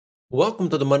Welcome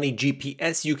to the Money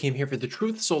GPS. You came here for the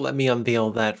truth, so let me unveil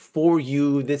that for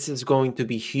you. This is going to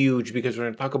be huge because we're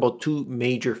going to talk about two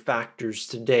major factors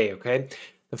today, okay?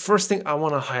 The first thing I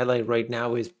want to highlight right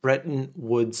now is Bretton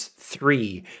Woods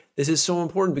III. This is so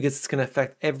important because it's going to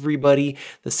affect everybody.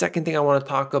 The second thing I want to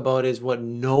talk about is what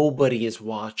nobody is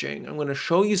watching. I'm going to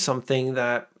show you something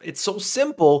that it's so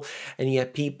simple, and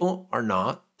yet people are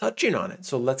not touching on it.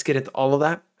 So let's get into all of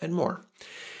that and more.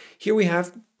 Here we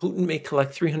have Putin may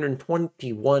collect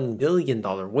 $321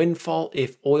 billion windfall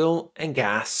if oil and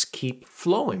gas keep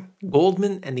flowing.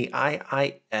 Goldman and the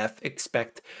IIF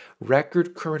expect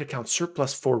record current account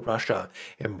surplus for Russia.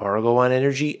 Embargo on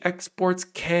energy exports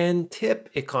can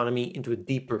tip economy into a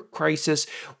deeper crisis.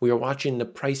 We are watching the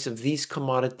price of these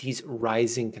commodities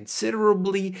rising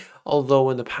considerably, although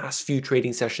in the past few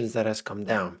trading sessions that has come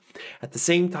down. At the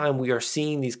same time, we are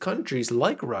seeing these countries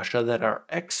like Russia that are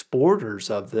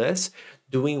exporters of this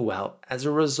doing well as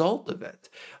a result of it.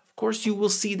 Of course, you will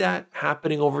see that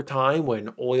happening over time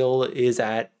when oil is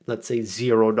at, let's say,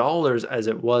 $0 as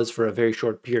it was for a very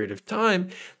short period of time.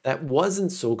 That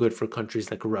wasn't so good for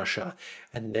countries like Russia.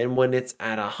 And then when it's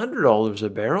at $100 a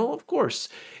barrel, of course,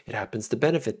 it happens to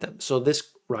benefit them. So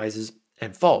this rises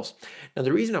and falls. Now,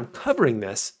 the reason I'm covering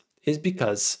this is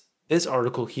because this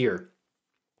article here.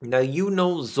 Now, you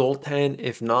know Zoltan.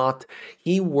 If not,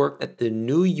 he worked at the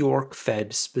New York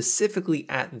Fed, specifically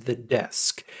at the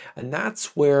desk. And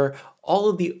that's where all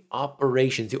of the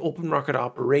operations, the open market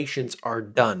operations, are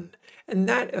done. And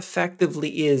that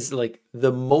effectively is like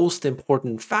the most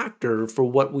important factor for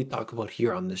what we talk about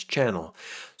here on this channel.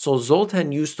 So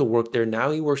Zoltan used to work there.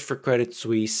 Now he works for Credit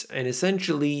Suisse. And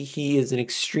essentially, he is an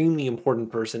extremely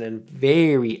important person and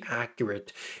very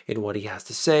accurate in what he has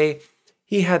to say.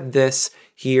 He had this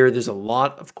here. There's a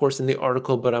lot, of course, in the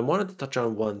article, but I wanted to touch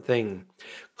on one thing.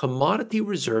 Commodity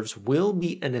reserves will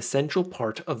be an essential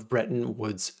part of Bretton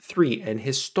Woods III, and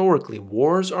historically,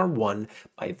 wars are won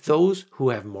by those who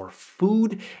have more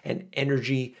food and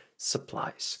energy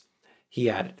supplies. He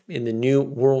added, in the new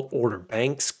world order,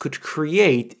 banks could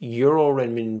create euro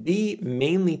renminbi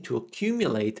mainly to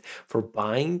accumulate for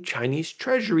buying Chinese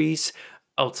treasuries,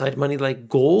 outside money like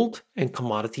gold and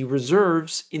commodity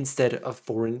reserves instead of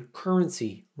foreign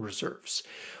currency reserves.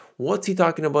 What's he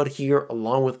talking about here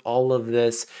along with all of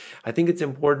this? I think it's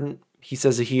important. He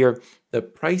says it here, the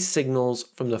price signals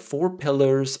from the four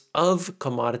pillars of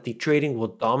commodity trading will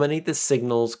dominate the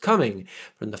signals coming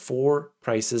from the four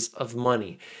prices of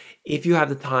money. If you have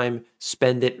the time,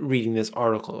 spend it reading this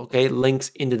article, okay? Links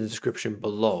in the description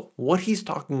below. What he's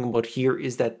talking about here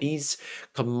is that these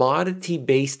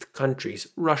commodity-based countries,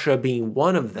 Russia being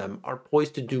one of them, are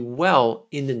poised to do well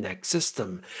in the next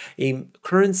system. A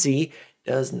currency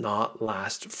does not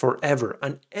last forever.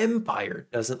 An empire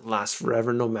doesn't last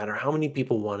forever, no matter how many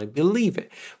people want to believe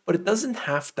it. But it doesn't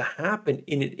have to happen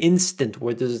in an instant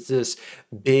where there's this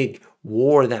big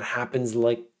war that happens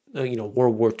like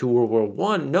World War II, World War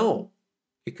One. No,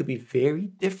 it could be very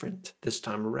different this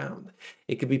time around.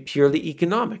 It could be purely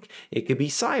economic. It could be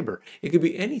cyber. It could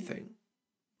be anything.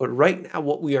 But right now,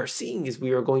 what we are seeing is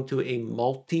we are going to a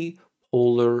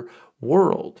multipolar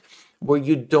world where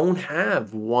you don't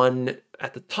have one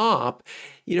at the top.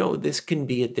 This can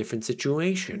be a different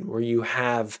situation where you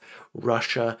have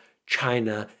Russia,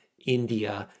 China,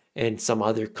 India, and some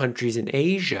other countries in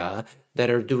Asia that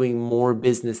are doing more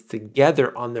business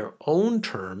together on their own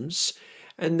terms.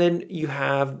 And then you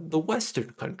have the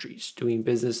Western countries doing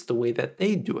business the way that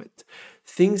they do it.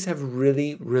 Things have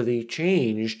really, really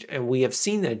changed. And we have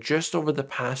seen that just over the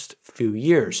past few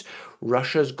years.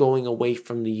 Russia's going away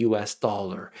from the US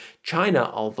dollar. China,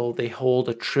 although they hold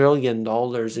 $1 trillion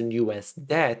in US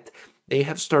debt, they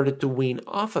have started to wean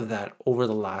off of that over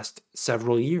the last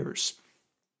several years.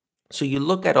 So you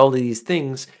look at all of these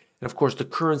things, and of course the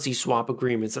currency swap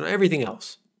agreements and everything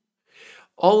else.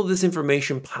 All of this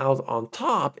information piled on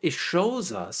top, it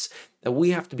shows us that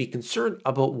we have to be concerned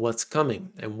about what's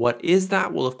coming. And what is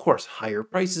that? Well, of course, higher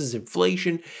prices,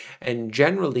 inflation, and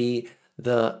generally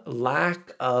the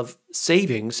lack of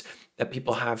savings that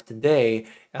people have today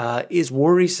is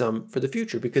worrisome for the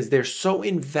future because they're so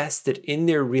invested in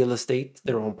their real estate,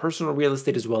 their own personal real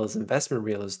estate as well as investment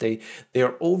real estate. They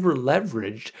are over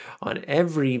leveraged on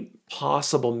every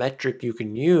possible metric you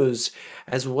can use,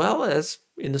 as well as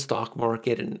in the stock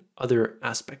market and other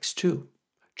aspects too.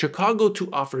 Chicago to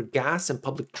offer gas and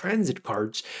public transit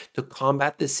cards to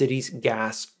combat the city's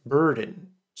gas burden.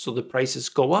 So the prices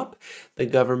go up, the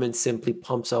government simply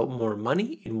pumps out more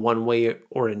money in one way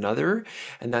or another,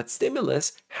 and that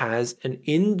stimulus has an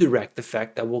indirect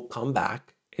effect that will come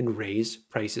back and raise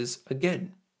prices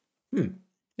again.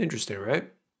 Interesting,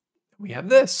 right? We have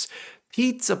this.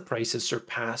 Pizza prices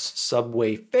surpass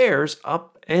subway fares,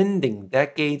 upending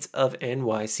decades of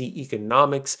NYC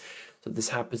economics. So this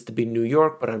happens to be New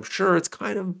York, but I'm sure it's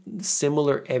kind of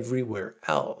similar everywhere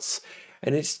else.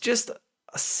 And it's just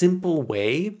a simple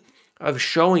way of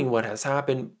showing what has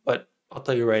happened. But I'll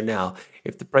tell you right now,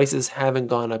 if the prices haven't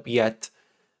gone up yet,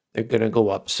 they're going to go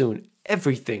up soon.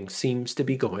 Everything seems to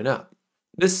be going up.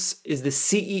 This is the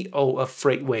CEO of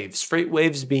FreightWaves.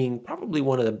 FreightWaves being probably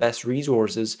one of the best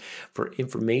resources for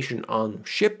information on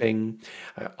shipping.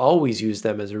 I always use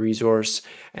them as a resource.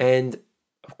 And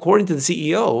according to the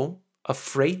CEO, a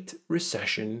freight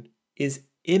recession is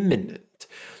imminent.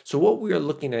 So what we are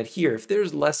looking at here, if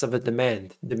there's less of a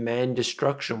demand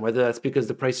destruction, whether that's because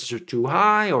the prices are too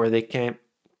high or they can't,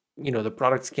 the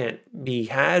products can't be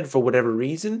had for whatever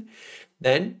reason,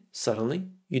 then suddenly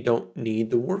you don't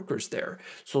need the workers there.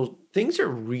 So things are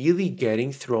really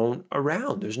getting thrown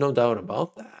around. There's no doubt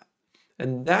about that.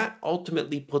 And that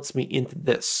ultimately puts me into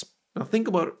this. Now think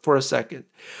about it for a second.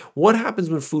 What happens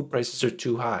when food prices are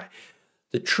too high?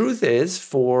 The truth is,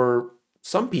 for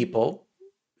some people,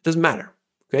 it doesn't matter.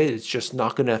 Okay, it's just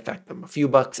not going to affect them. A few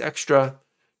bucks extra,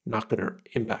 not going to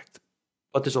impact.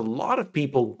 But there's a lot of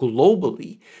people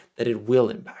globally that it will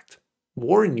impact.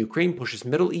 War in Ukraine pushes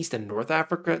Middle East and North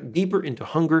Africa deeper into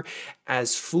hunger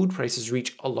as food prices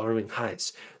reach alarming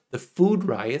highs. The food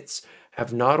riots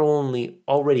have not only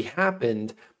already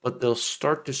happened, but they'll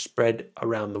start to spread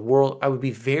around the world. I would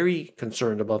be very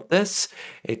concerned about this.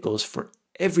 It goes for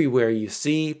everywhere you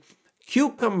see.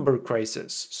 Cucumber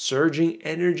crisis. Surging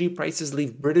energy prices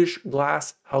leave British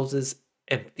glass houses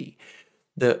empty.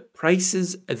 The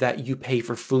prices that you pay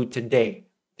for food today,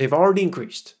 they've already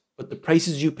increased. But the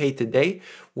prices you pay today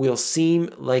will seem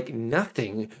like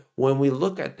nothing when we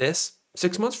look at this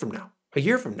 6 months from now, a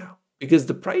year from now, because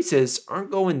the prices aren't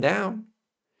going down.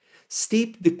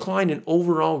 Steep decline in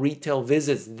overall retail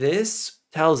visits. This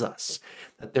tells us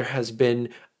that there has been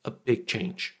a big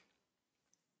change.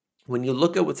 When you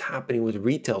look at what's happening with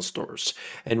retail stores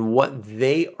and what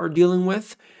they are dealing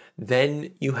with,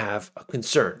 then you have a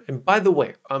concern. And by the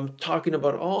way, I'm talking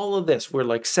about all of this. We're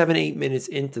like 7-8 minutes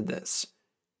into this.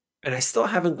 And I still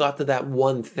haven't got to that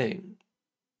one thing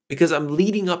because I'm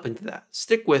leading up into that.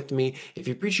 Stick with me. If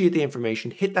you appreciate the information,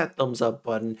 hit that thumbs up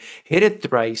button, hit it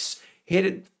thrice,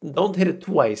 don't hit it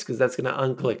twice because that's going to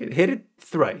unclick it. Hit it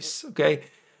thrice, okay?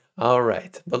 All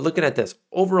right, but looking at this,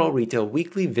 overall retail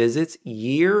weekly visits,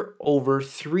 year over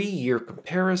 3-year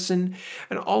comparison,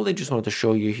 and all I just wanted to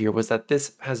show you here was that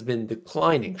this has been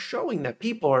declining, showing that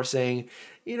people are saying,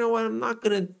 you know what, I'm not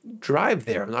going to drive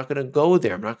there, I'm not going to go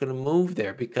there, I'm not going to move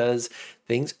there because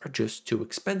things are just too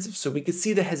expensive. So we could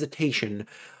see the hesitation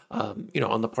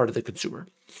on the part of the consumer.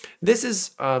 This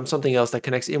is something else that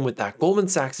connects in with that. Goldman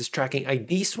Sachs is tracking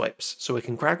ID swipes so it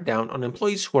can crack down on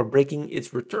employees who are breaking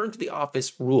its return to the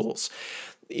office rules.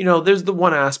 There's the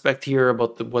one aspect here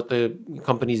about what the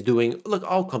company's doing. Look,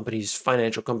 all companies,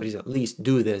 financial companies at least,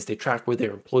 do this. They track where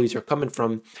their employees are coming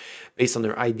from based on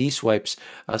their ID swipes.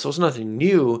 So it's nothing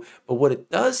new. But what it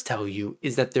does tell you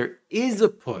is that there is a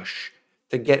push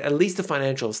to get at least the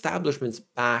financial establishments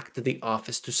back to the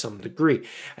office to some degree.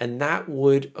 And that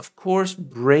would, of course,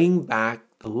 bring back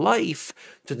the life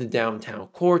to the downtown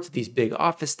core, to these big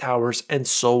office towers, and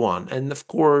so on. And of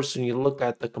course, when you look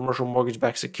at the commercial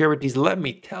mortgage-backed securities, let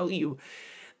me tell you,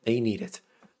 they need it.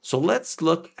 So let's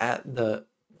look at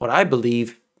what I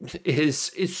believe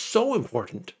is so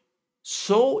important,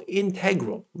 so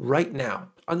integral right now.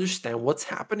 Understand what's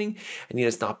happening, and yet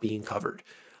it's not being covered.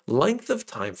 Length of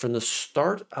time from the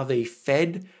start of a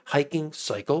Fed hiking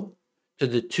cycle to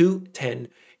the 2-10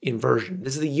 inversion.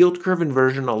 This is the yield curve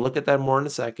inversion. I'll look at that more in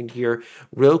a second here.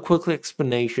 Real quick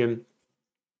explanation.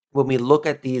 When we look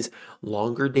at these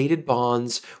longer dated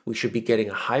bonds, we should be getting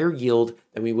a higher yield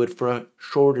than we would for a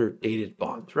shorter dated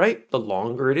bond, right? The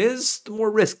longer it is, the more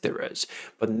risk there is.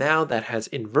 But now that has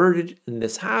inverted, and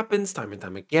this happens time and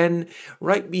time again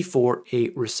right before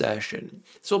a recession.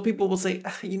 So people will say,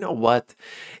 you know what?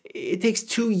 It takes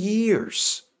 2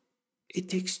 years. It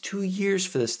takes 2 years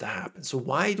for this to happen. So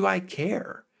why do I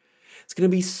care? It's going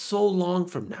to be so long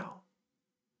from now.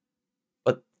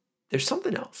 But there's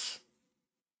something else.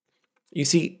 You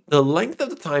see, the length of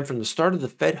the time from the start of the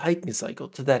Fed hiking cycle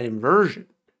to that inversion,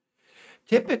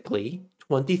 typically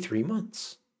 23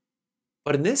 months.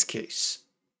 But in this case,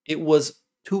 it was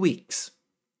 2 weeks.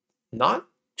 Not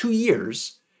 2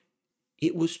 years,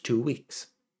 it was 2 weeks.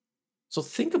 So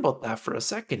think about that for a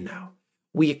second now.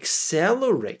 We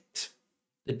accelerate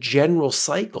the general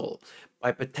cycle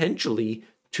by potentially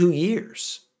 2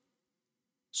 years.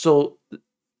 So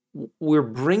we're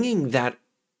bringing that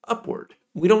upward.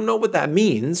 We don't know what that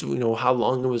means. We know how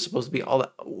long it was supposed to be, all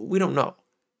that. We don't know.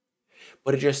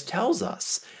 But it just tells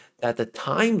us that the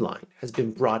timeline has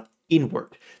been brought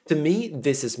inward. To me,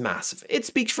 this is massive. It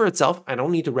speaks for itself. I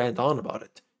don't need to rant on about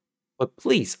it. But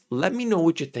please let me know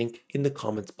what you think in the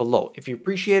comments below. If you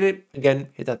appreciate it, again,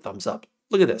 hit that thumbs up.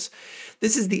 Look at this.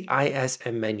 This is the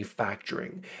ISM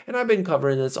manufacturing. And I've been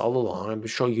covering this all along. I've been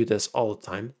showing you this all the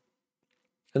time.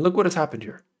 And look what has happened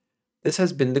here. This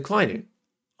has been declining.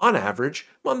 On average,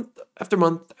 month after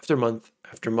month after month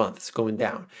after month, it's going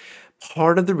down.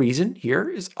 Part of the reason here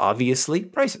is obviously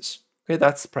prices. Okay,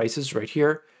 that's prices right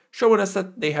here, showing us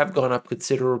that they have gone up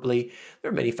considerably. There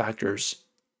are many factors,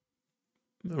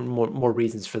 more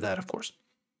reasons for that, of course.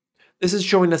 This is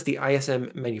showing us the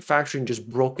ISM manufacturing just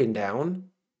broken down.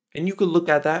 And you could look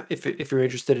at that if you're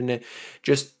interested in it,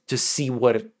 just to see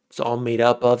what it's all made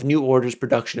up of: new orders,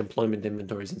 production, employment,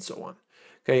 inventories, and so on.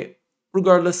 Okay,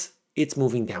 regardless, it's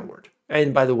moving downward.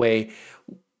 And by the way,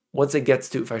 once it gets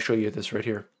to, if I show you this right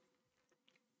here,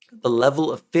 the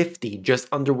level of 50, just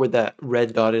under where that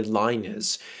red dotted line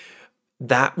is,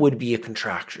 that would be a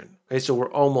contraction. Okay, so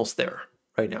we're almost there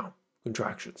right now,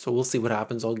 contraction. So we'll see what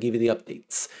happens. I'll give you the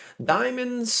updates.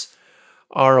 Diamonds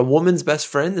are a woman's best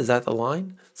friend. Is that the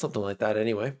line? Something like that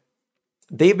anyway.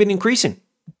 They've been increasing.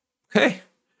 Okay.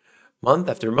 Month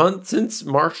after month since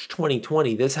March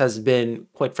 2020. This has been,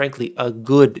 quite frankly, a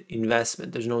good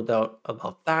investment. There's no doubt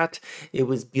about that. It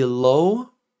was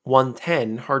below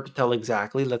 110, hard to tell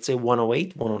exactly. Let's say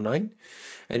 108, 109,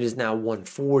 and is now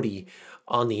 140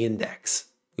 on the index.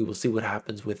 We will see what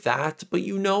happens with that. But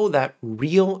you know that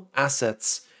real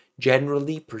assets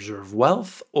generally preserve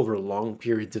wealth over long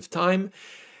periods of time,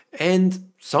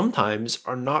 and sometimes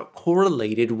are not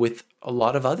correlated with a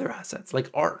lot of other assets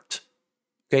like art.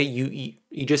 Okay,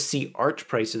 you just see art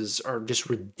prices are just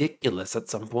ridiculous at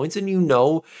some points, and you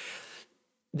know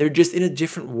they're just in a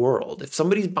different world. If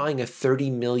somebody's buying a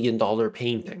 $30 million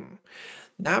painting,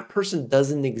 that person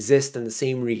doesn't exist in the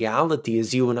same reality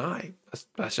as you and I.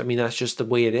 I mean, that's just the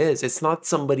way it is. It's not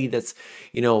somebody that's,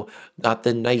 got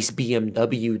the nice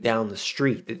BMW down the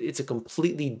street. It's a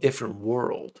completely different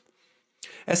world.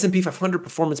 S&P 500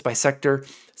 performance by sector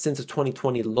since the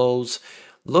 2020 lows.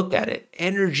 Look at it.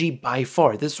 Energy by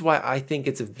far. This is why I think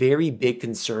it's a very big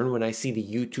concern when I see the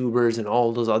YouTubers and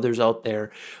all those others out there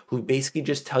who basically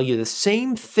just tell you the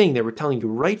same thing they were telling you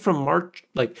right from March,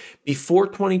 like before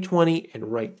 2020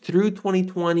 and right through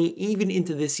 2020, even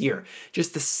into this year.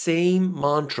 Just the same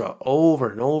mantra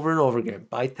over and over and over again.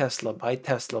 Buy Tesla, buy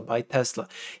Tesla, buy Tesla.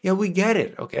 Yeah, we get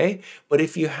it, okay? But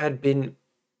if you had been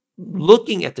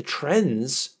looking at the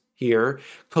trends here,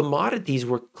 commodities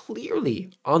were clearly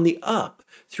on the up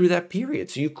through that period.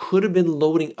 So you could have been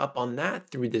loading up on that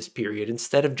through this period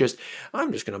instead of just,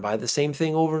 I'm just going to buy the same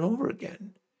thing over and over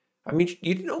again. I mean,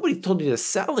 nobody told you to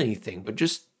sell anything, but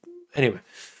just, anyway,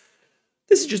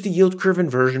 this is just a yield curve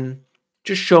inversion,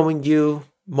 just showing you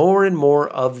more and more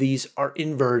of these are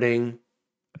inverting.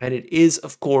 And it is,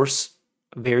 of course,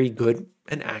 a very good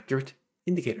and accurate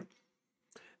indicator.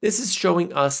 This is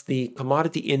showing us the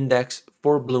commodity index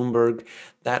for Bloomberg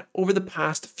that over the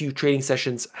past few trading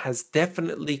sessions has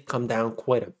definitely come down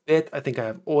quite a bit. I think I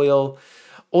have oil.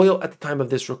 Oil at the time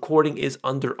of this recording is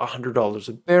under $100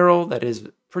 a barrel. That is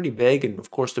pretty big. And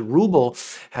of course, the ruble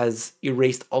has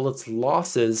erased all its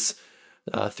losses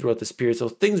throughout this period. So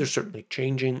things are certainly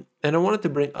changing. And I wanted to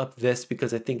bring up this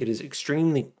because I think it is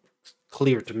extremely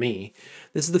clear to me.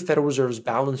 This is the Federal Reserve's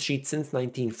balance sheet since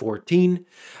 1914.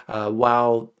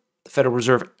 While the Federal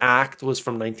Reserve Act was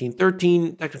from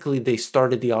 1913, technically they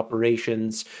started the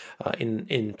operations in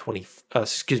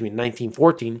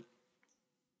 1914.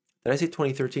 Did I say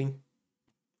 2013?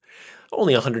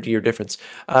 Only 100-year difference.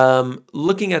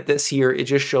 Looking at this here, it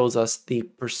just shows us the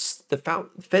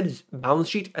Fed's balance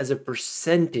sheet as a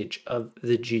percentage of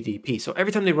the GDP. So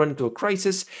every time they run into a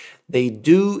crisis, they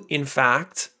do, in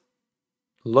fact,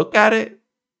 look at it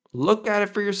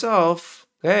for yourself.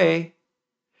 Okay.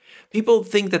 People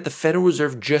think that the Federal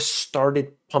Reserve just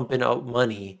started pumping out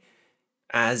money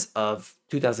as of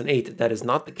 2008. That is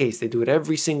not the case. They do it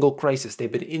every single crisis.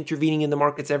 They've been intervening in the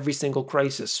markets every single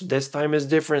crisis. This time is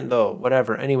different though,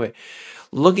 whatever. Anyway,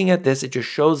 looking at this, it just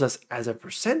shows us as a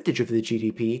percentage of the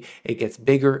GDP, it gets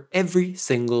bigger every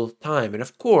single time. And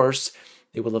of course,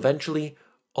 they will eventually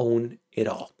own it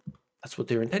all. That's what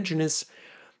their intention is.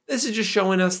 This is just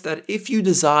showing us that if you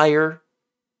desire,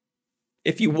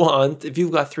 if you've got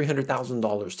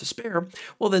 $300,000 to spare,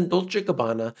 well then Dolce &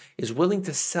 Gabbana is willing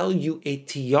to sell you a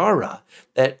tiara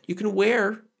that you can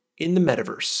wear in the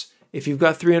metaverse. If you've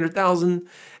got 300,000,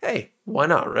 hey, why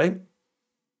not, right?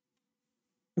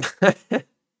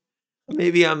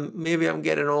 Maybe I'm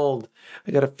getting old.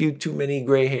 I got a few too many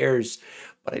gray hairs,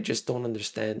 but I just don't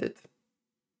understand it.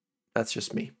 That's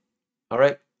just me. All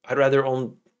right. I'd rather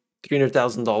own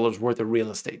 $300,000 worth of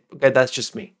real estate. Okay, that's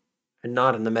just me. And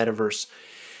not in the metaverse,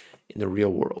 in the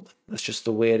real world. That's just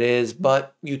the way it is.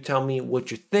 But you tell me what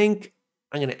you think.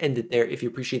 I'm going to end it there. If you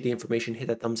appreciate the information, hit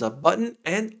that thumbs up button,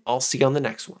 and I'll see you on the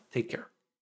next one. Take care.